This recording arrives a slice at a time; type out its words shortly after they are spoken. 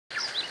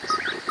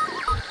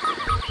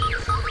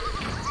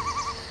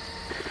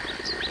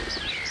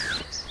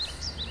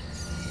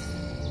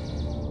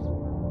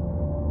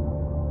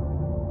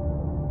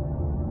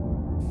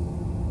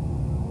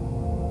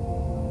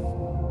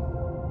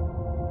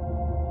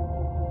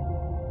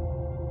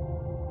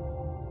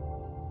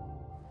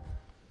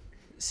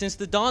Since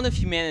the dawn of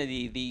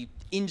humanity, the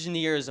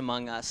engineers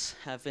among us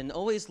have been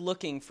always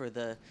looking for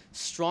the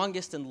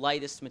strongest and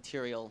lightest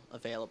material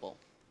available.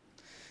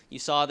 You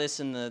saw this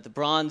in the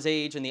Bronze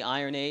Age and the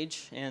Iron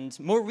Age, and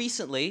more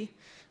recently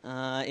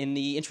in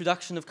the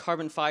introduction of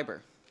carbon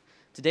fiber.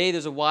 Today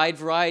there's a wide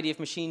variety of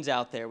machines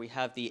out there. We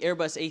have the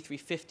Airbus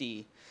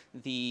A350,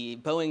 the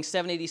Boeing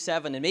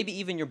 787, and maybe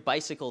even your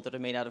bicycle that are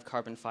made out of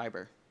carbon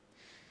fiber.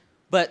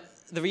 But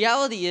the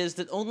reality is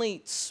that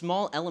only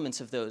small elements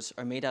of those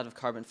are made out of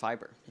carbon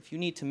fiber. If you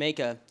need to make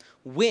a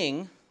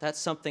wing, that's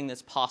something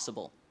that's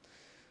possible.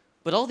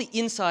 But all the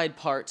inside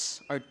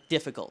parts are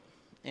difficult.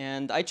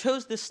 And I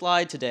chose this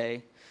slide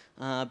today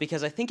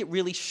because I think it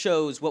really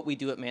shows what we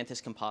do at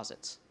Mantis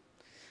Composites.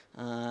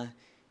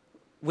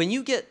 When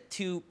you get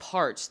to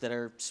parts that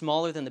are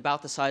smaller than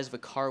about the size of a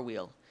car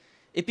wheel,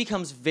 it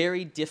becomes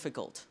very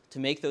difficult to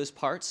make those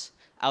parts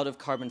out of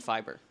carbon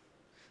fiber.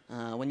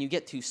 When you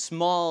get to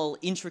small,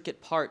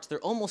 intricate parts, they're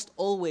almost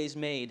always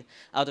made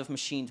out of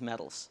machined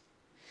metals.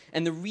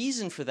 And the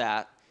reason for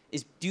that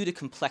is due to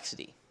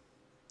complexity.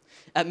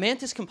 At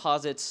Mantis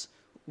Composites,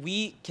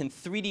 we can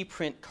 3D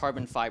print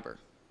carbon fiber.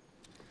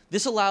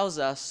 This allows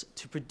us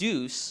to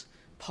produce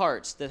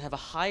parts that have a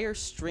higher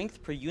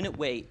strength per unit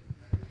weight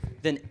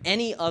than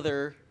any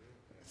other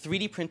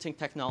 3D printing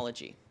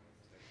technology.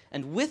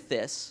 And with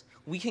this,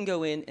 we can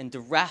go in and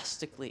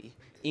drastically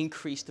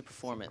increase the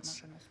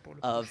performance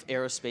of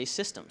aerospace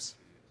systems.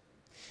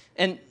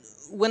 And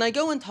when I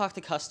go and talk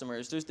to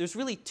customers, there's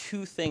really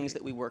two things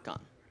that we work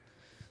on.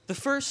 The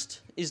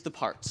first is the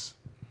parts.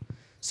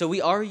 So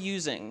we are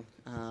using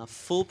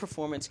full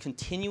performance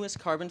continuous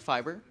carbon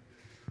fiber,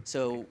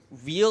 so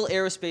real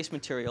aerospace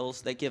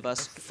materials that give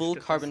us full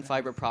carbon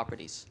fiber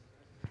properties.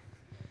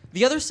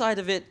 The other side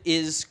of it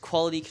is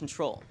quality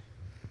control.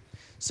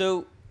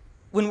 So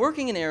when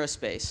working in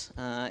aerospace,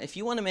 if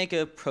you want to make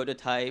a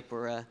prototype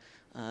or a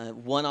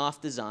one-off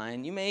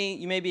design, you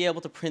may be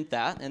able to print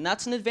that, and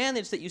that's an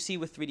advantage that you see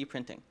with 3D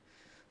printing.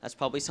 That's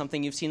probably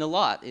something you've seen a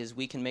lot, is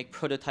we can make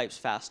prototypes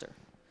faster.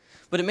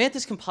 But at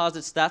Mantis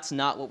Composites, that's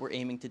not what we're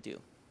aiming to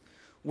do.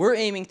 We're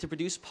aiming to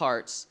produce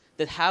parts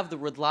that have the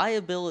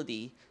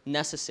reliability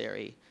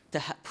necessary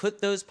to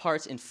put those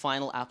parts in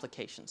final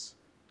applications.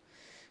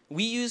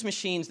 We use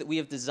machines that we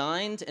have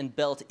designed and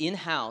built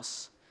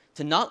in-house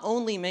to not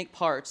only make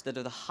parts that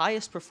are the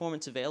highest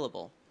performance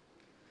available,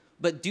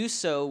 but do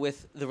so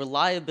with the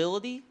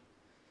reliability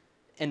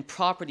and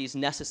properties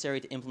necessary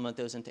to implement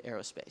those into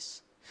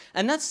aerospace.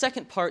 And that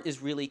second part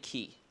is really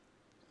key.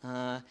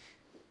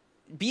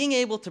 Being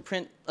able to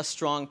print a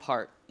strong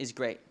part is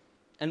great,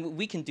 and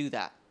we can do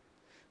that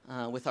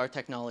with our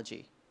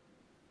technology.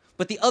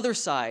 But the other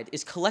side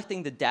is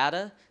collecting the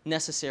data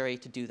necessary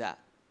to do that.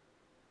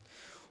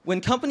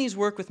 When companies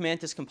work with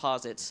Mantis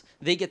Composites,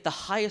 they get the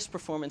highest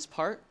performance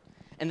part,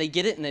 and they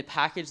get it in a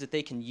package that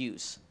they can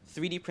use,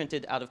 3D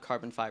printed out of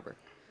carbon fiber.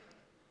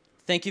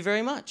 Thank you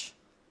very much.